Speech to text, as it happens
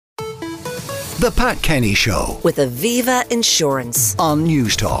The Pat Kenny Show with Aviva Insurance on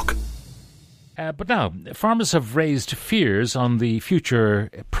News Talk. But now, farmers have raised fears on the future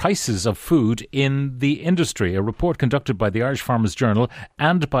prices of food in the industry. A report conducted by the Irish Farmers Journal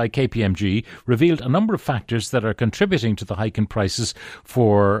and by KPMG revealed a number of factors that are contributing to the hike in prices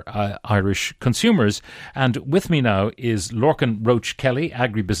for Irish consumers. And with me now is Lorcan Roche Kelly,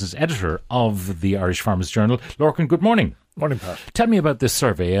 Agri-business Editor of the Irish Farmers Journal. Lorcan, good morning. Morning, Pat. Tell me about this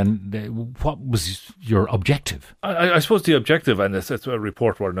survey and what was your objective? I suppose the objective, and it's a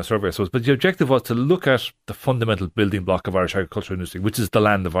report rather than a survey, I suppose, but the objective was to look at the fundamental building block of Irish agricultural industry, which is the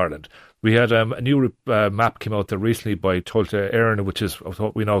land of Ireland. We had a new map came out there recently by Tolta Éireann, which is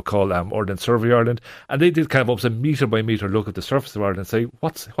what we now call Ordnance Survey Ireland, and they did kind of a metre by metre look at the surface of Ireland and say,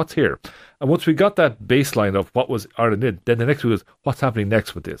 what's here? And once we got that baseline of what was Ireland in, then the next one was, what's happening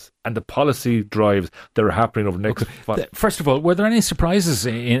next with this? And the policy drives that are happening over the next... First of all, were there any surprises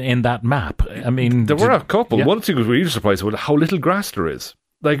in that map? I mean... There were a couple. Yeah. One thing was really surprising about how little grass there is.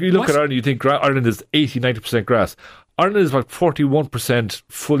 Like, you look at Ireland, you think Ireland is 80-90% grass. Ireland is about 41%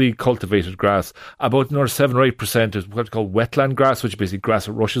 fully cultivated grass. About another 7 or 8% is what's called wetland grass, which is basically grass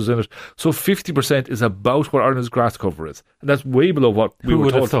with rushes in it. So 50% is about what Ireland's grass cover is. And that's way below what we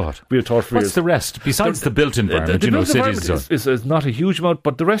would have thought. We were taught for years. What's the rest? Besides the built environment, the built cities environment is not a huge amount,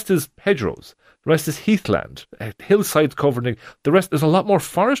 but the rest is hedgerows. The rest is heathland, hillsides covering. The rest, there's a lot more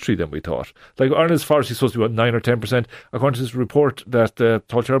forestry than we thought. Like Ireland's forestry is supposed to be about 9 or 10%. According to this report that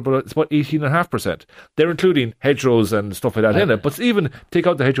told you about, it's about 18.5%. They're including hedgerows and stuff like that in it. But even take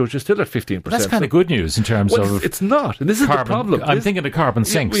out the hedgerows, you're still at 15%. That's kind of good news in terms of... It's not. And this is the problem. I'm thinking of carbon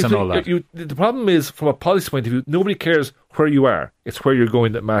sinks and all that. The problem is, from a policy point of view, nobody cares where you are. It's where you're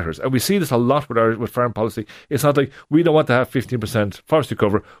going that matters. And we see this a lot with farm policy. It's not like we don't want to have 15% forestry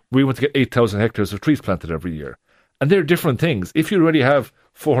cover. We want to get 8,000 hectares of trees planted every year. And they're different things. If you already have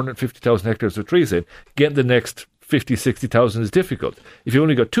 450,000 hectares of trees in, getting the next 50, 60,000 is difficult. If you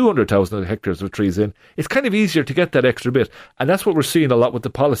only got 200,000 hectares of trees in, it's kind of easier to get that extra bit. And that's what we're seeing a lot with the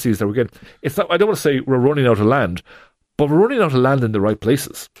policies that we're getting. It's not, I don't want to say we're running out of land, but we're running out of land in the right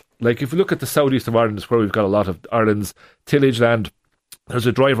places. Like if you look at the southeast of Ireland, it's where we've got a lot of Ireland's tillage land. There's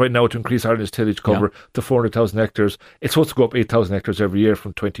a drive right now to increase Ireland's tillage cover to 400,000 hectares. It's supposed to go up 8,000 hectares every year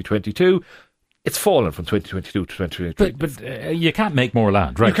from 2022. It's fallen from 2022 to 2023. But you can't make more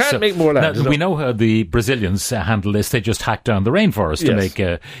land, right? You can't make more land. Now, we know how the Brazilians handle this. They just hack down the rainforest to make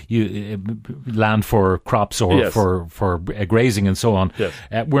land for crops or for grazing and so on.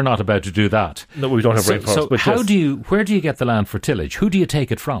 Yes. We're not about to do that. No, we don't have rainforest. So where do you get the land for tillage? Who do you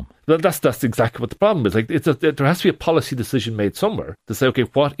take it from? That's exactly what the problem is. Like there has to be a policy decision made somewhere to say, okay,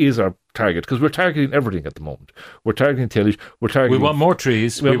 what is our target? Because we're targeting everything at the moment. We're targeting tillage. We want more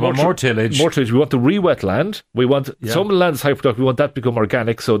trees. We want more tillage. More tillage. We want the re-wet land. We want some of the land is high productive. We want that to become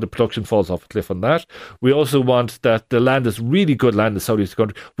organic, so the production falls off a cliff on that. We also want that the land is really good land in the southeast of the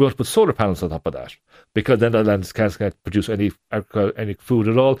country. We want to put solar panels on top of that, because then that land can't produce any food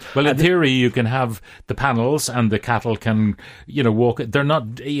at all. Well, in theory, you can have the panels, and the cattle can walk. They're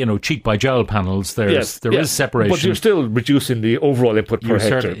not cheek by jowl panels. There is separation, but you're still reducing the overall input per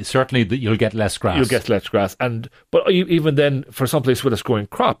hectare. Certainly, you'll get less grass. You'll get less grass, but even then, for some place where it's growing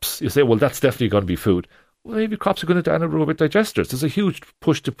crops, you say, well, that's definitely going to be food. Well, maybe crops are going into anaerobic digesters. There's a huge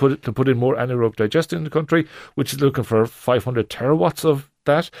push to put in more anaerobic digesters in the country, which is looking for 500 terawatts of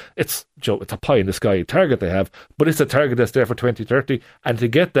that. It's a pie in the sky target they have, but it's a target that's there for 2030, and to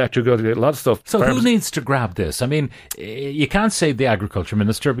get that, you're going to get a lot of stuff. So who needs to grab this? I mean, you can't say the agriculture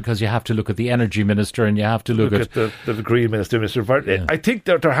minister, because you have to look at the energy minister, and you have to look at the green minister. Yeah. I think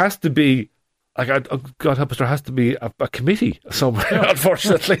that there has to be, God help us, there has to be a committee somewhere,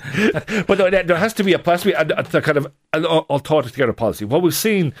 unfortunately. But no, there has to be a kind of an all thought together policy. What we've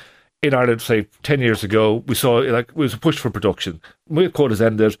seen in Ireland, say 10 years ago, we saw it was a push for production. Milk quotas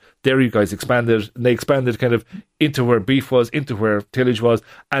ended, dairy guys expanded, and they expanded kind of into where beef was, into where tillage was,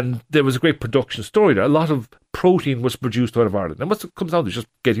 and there was a great production story there. A lot of protein was produced out of Ireland. And what it comes down to is just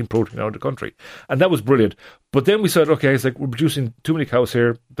getting protein out of the country. And that was brilliant. But then we said, okay, it's like we're producing too many cows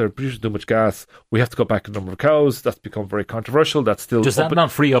here, they're producing too much gas, we have to go back to the number of cows. That's become very controversial. That's still... Does that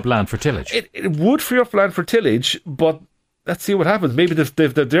not free up land for tillage? It would free up land for tillage, but let's see what happens. Maybe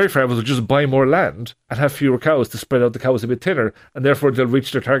the dairy farmers will just buy more land and have fewer cows to spread out the cows a bit thinner, and therefore they'll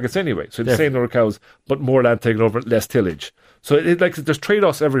reach their targets anyway. So the same number of cows, but more land taken over, less tillage. So there's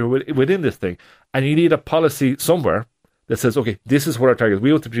trade-offs everywhere within this thing, and you need a policy somewhere that says, okay, this is what our target is.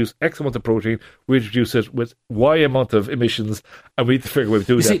 We want to produce X amount of protein, we produce it with Y amount of emissions, and we need to figure out what to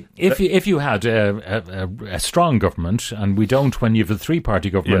do with that. If you had a strong government, and we don't when you have a three-party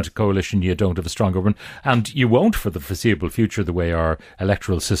government coalition, you don't have a strong government, and you won't for the foreseeable future the way our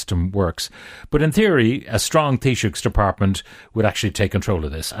electoral system works. But in theory, a strong Taoiseach's department would actually take control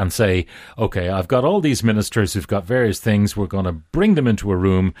of this and say, okay, I've got all these ministers who've got various things, we're going to bring them into a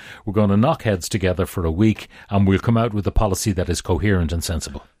room, we're going to knock heads together for a week, and we'll come out with a policy that is coherent and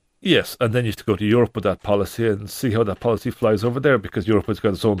sensible. Yes, and then you have to go to Europe with that policy and see how that policy flies over there, because Europe has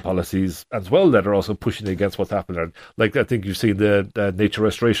got its own policies as well that are also pushing against what's happening. Like, I think you've seen the nature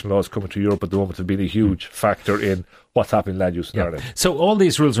restoration laws coming to Europe at the moment have been a huge factor in what's happening in land use in Ireland. So all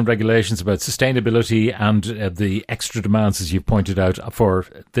these rules and regulations about sustainability and the extra demands, as you pointed out, for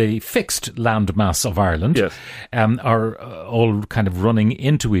the fixed land mass of Ireland are all kind of running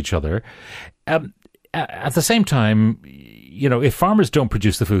into each other. At the same time, you know, if farmers don't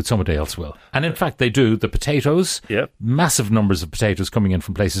produce the food, somebody else will. And in fact, they do. The potatoes, massive numbers of potatoes coming in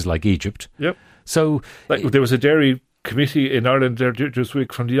from places like Egypt. So, there was a dairy committee in Ireland this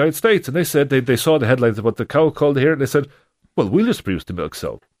week from the United States, and they said they saw the headlines about the cow called here, and they said, well, we'll just produce the milk.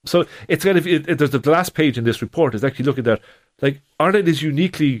 So it's kind of, there's the last page in this report is actually looking at, like, Ireland is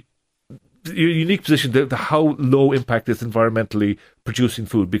unique position to how low impact is environmentally producing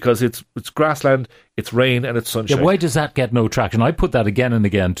food, because it's grassland, it's rain, and it's sunshine. Yeah, why does that get no traction? I put that again and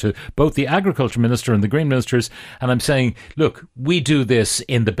again to both the Agriculture Minister and the Green Ministers, and I'm saying, look, we do this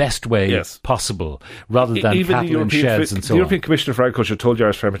in the best way possible, rather than even cattle in sheds and so on. The European Commissioner for Agriculture told the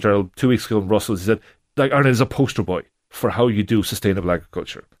Irish Farmers Journal 2 weeks ago in Brussels, he said, like, Ireland is a poster boy for how you do sustainable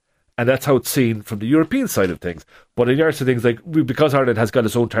agriculture. And that's how it's seen from the European side of things. But in the Irish side of things, like, because Ireland has got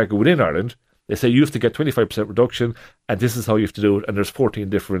its own target within Ireland, they say you have to get 25% reduction, and this is how you have to do it. And there's 14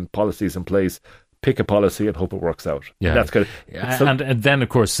 different policies in place. Pick a policy and hope it works out. Yeah, that's good. And then, of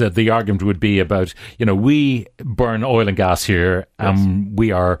course, the argument would be about, you know, we burn oil and gas here, and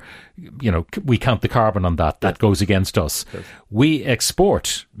we are, you know, we count the carbon on that. That goes against us. Yes. We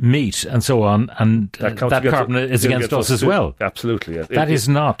export meat and so on, and that carbon is against us as well. Absolutely. Yes. That is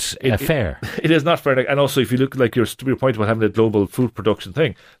not fair. It is not fair. And also, if you look, like your point about having a global food production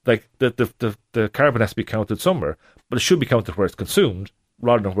thing, like the carbon has to be counted somewhere, but it should be counted where it's consumed,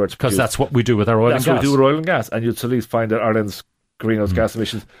 rather than where it's produced. Because that's what we do with our oil and gas. That's what we do with oil and gas. And you'd at least find that Ireland's greenhouse gas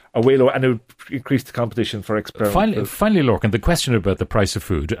emissions are way lower, and it would increase the competition for experimental. Finally, Lorcan, the question about the price of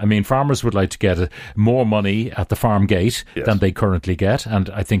food. I mean, farmers would like to get more money at the farm gate than they currently get. And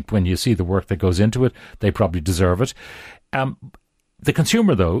I think when you see the work that goes into it, they probably deserve it. The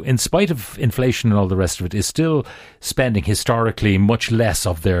consumer, though, in spite of inflation and all the rest of it, is still spending historically much less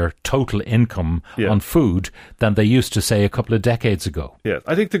of their total income on food than they used to, say, a couple of decades ago. Yeah,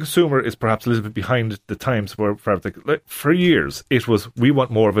 I think the consumer is perhaps a little bit behind the times where for years it was, we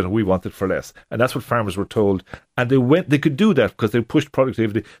want more of it and we want it for less. And that's what farmers were told. And they could do that because they pushed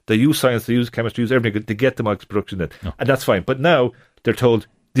productivity, they use science, they use chemistry, use everything to get the max production in. No. And that's fine. But now they're told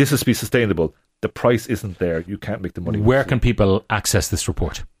this has to be sustainable. The price isn't there. You can't make the money. Where can people access this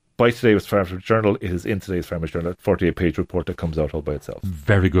report? By today's Farmers Journal. It is in today's Farmers Journal, a 48-page report that comes out all by itself.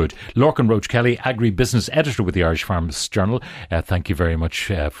 Very good. Lorcan Roche Kelly, Agri-business Editor with the Irish Farmers Journal. Thank you very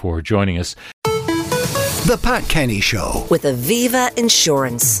much for joining us. The Pat Kenny Show with Aviva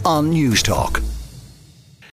Insurance on News Talk.